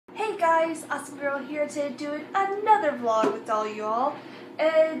guys, Awesome Girl here today doing another vlog with all y'all.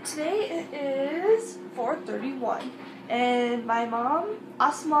 And today it is 4:31 and my mom,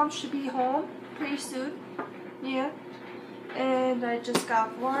 Awesome Mom, should be home pretty soon. Yeah. And I just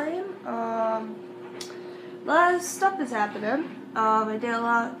got wine. A lot of stuff is happening. I did a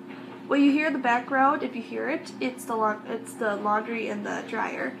lot. What you hear in the background, if you hear it, it's the laundry and the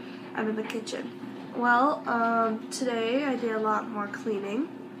dryer. I'm in the kitchen. Well, today I did a lot more cleaning.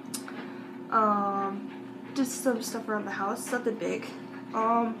 Just some stuff around the house, nothing big.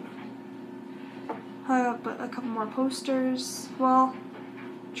 Hung up a couple more posters. Well,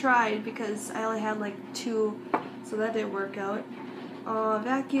 tried because I only had like 2, so that didn't work out.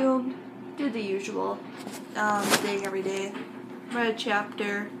 Vacuumed, did the usual thing every day. Read a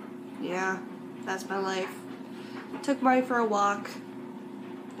chapter. Yeah, that's my life. Took Marty for a walk.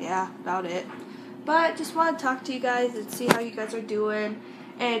 Yeah, about it. But just want to talk to you guys and see how you guys are doing.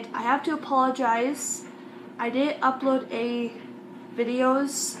 And I have to apologize. I didn't upload any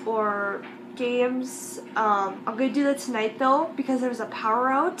videos or games. I'm going to do that tonight though because there was a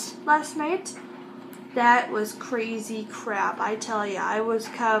power out last night. That was crazy crap. I tell ya, I was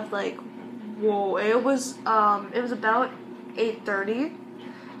kind of like, whoa. It was about 8:30.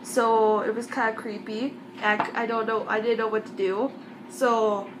 So it was kind of creepy. I don't know. I didn't know what to do.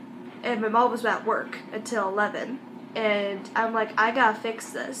 So, and my mom was at work until 11, and I'm like, I gotta fix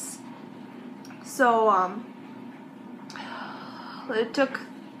this. So it took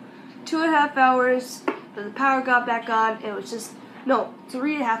 2.5 hours, but the power got back on. It was just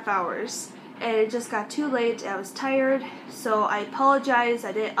 3.5 hours, and it just got too late. I was tired, so I apologize.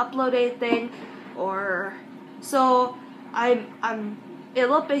 I didn't upload anything, so I'm. In a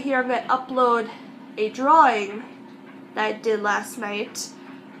little bit here, I'm going to upload a drawing that I did last night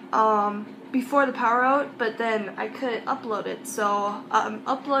before the power out, but then I couldn't upload it. So I'm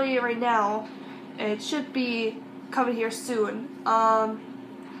uploading it right now, and it should be coming here soon.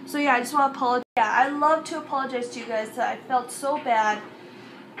 So yeah, I just want to apologize. Yeah, I love to apologize to you guys that I felt so bad.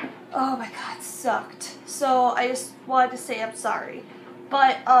 Oh my god, it sucked. So I just wanted to say I'm sorry.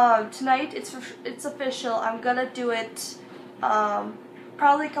 But tonight, it's official. I'm going to do it.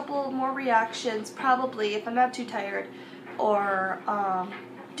 Probably a couple more reactions, probably, if I'm not too tired, or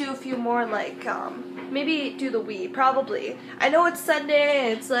do a few more, like, maybe do the Wii, probably. I know it's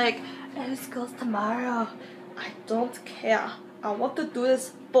Sunday, it's like, school's tomorrow. I don't care. I want to do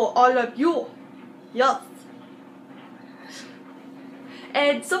this for all of you. Yes.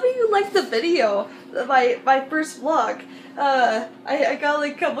 And some of you liked the video, my first vlog. I got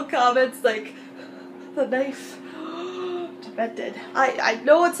like a couple comments like, the knife. Demented. I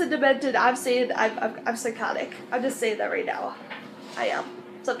know it's a demented. I'm saying I'm psychotic. I'm just saying that right now. I am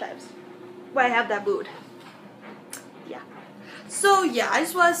sometimes when I have that mood. Yeah. So yeah, I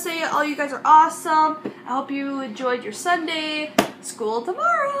just want to say all you guys are awesome. I hope you enjoyed your Sunday. School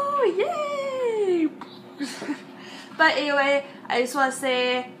tomorrow. Yay! But anyway, I just want to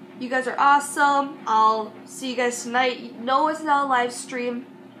say you guys are awesome. I'll see you guys tonight. No, it's not a live stream.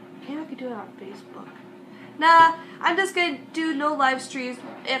 Maybe I could do it on Facebook. Nah, I'm just going to do no live streams.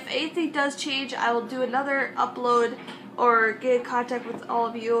 If anything does change, I will do another upload or get in contact with all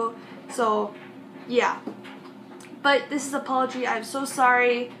of you. So, yeah. But this is an apology. I'm so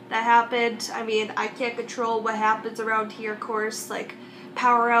sorry that happened. I mean, I can't control what happens around here, of course, like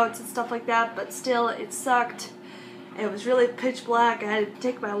power outs and stuff like that. But still, it sucked. It was really pitch black. I had to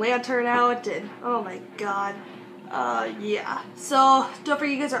take my lantern out, and oh my god. Yeah. So, don't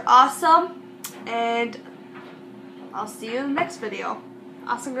forget, you guys are awesome. And I'll see you in the next video.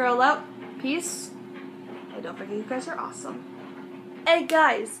 Awesome Girl out. Peace. And don't forget, you guys are awesome. And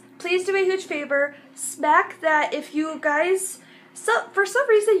guys, please do me a huge favor. Smack that if you guys... for some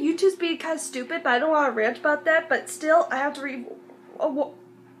reason, YouTube's being kind of stupid, but I don't want to rant about that. But still, I have to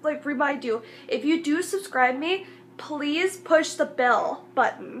remind you. If you do subscribe me, please push the bell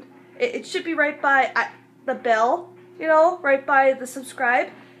button. It should be right by the bell, you know, right by the subscribe.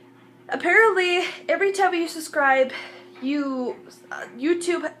 Apparently, every time you subscribe,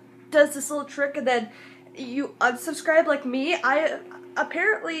 YouTube does this little trick, and then you unsubscribe like me.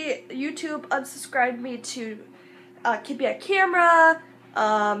 Apparently YouTube unsubscribed me to Keep It Camera,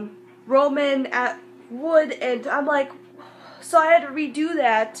 Roman at Wood, and I'm like, so I had to redo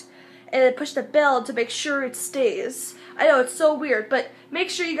that and then push the bell to make sure it stays. I know it's so weird, but make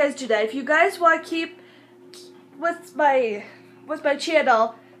sure you guys do that. If you guys want to keep with my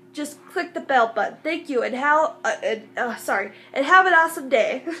channel, just click the bell button. Thank you, and and have an awesome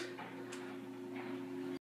day.